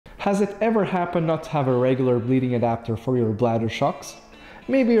Has it ever happened not to have a regular bleeding adapter for your bladder shocks?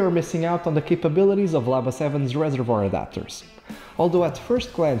 Maybe you're missing out on the capabilities of LABA7's reservoir adapters. Although at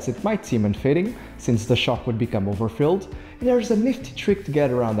first glance it might seem unfitting, since the shock would become overfilled, there's a nifty trick to get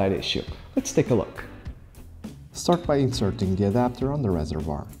around that issue. Let's take a look. Start by inserting the adapter on the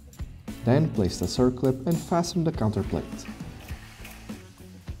reservoir. Then place the circlip and fasten the counterplate.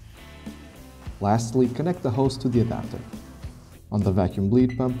 Lastly, connect the hose to the adapter. On the vacuum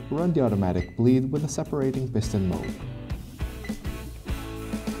bleed pump, run the automatic bleed with the separating piston mode.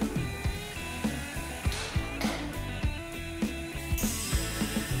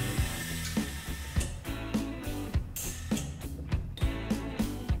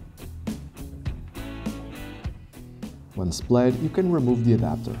 Once bled, you can remove the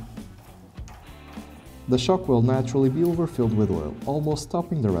adapter. The shock will naturally be overfilled with oil, almost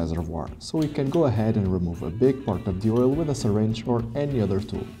stopping the reservoir, so we can go ahead and remove a big part of the oil with a syringe or any other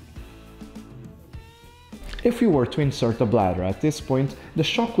tool. If we were to insert a bladder at this point, the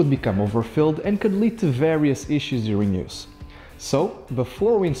shock would become overfilled and could lead to various issues during use. So,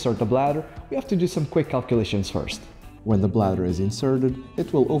 before we insert the bladder, we have to do some quick calculations first. When the bladder is inserted,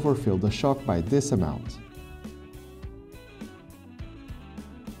 it will overfill the shock by this amount.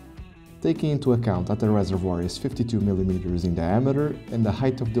 Taking into account that the reservoir is 52 mm in diameter and the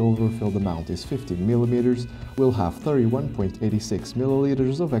height of the overfilled amount is 15 mm, we'll have 31.86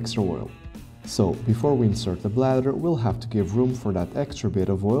 ml of extra oil. So, before we insert the bladder, we'll have to give room for that extra bit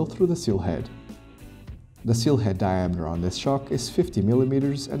of oil through the seal head. The seal head diameter on this shock is 50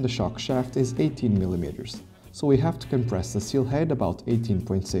 mm and the shock shaft is 18 mm. So we have to compress the seal head about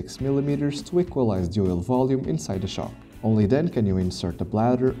 18.6 mm to equalize the oil volume inside the shock. Only then can you insert the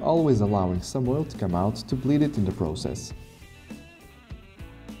bladder, always allowing some oil to come out to bleed it in the process.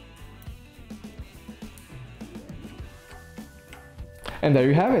 And there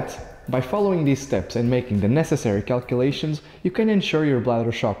you have it! By following these steps and making the necessary calculations, you can ensure your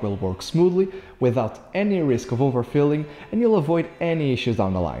bladder shock will work smoothly without any risk of overfilling, and you'll avoid any issues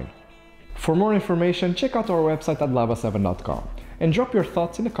down the line. For more information, check out our website at LABA7.com and drop your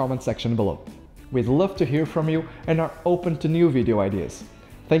thoughts in the comment section below. We'd love to hear from you and are open to new video ideas.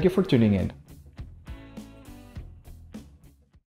 Thank you for tuning in.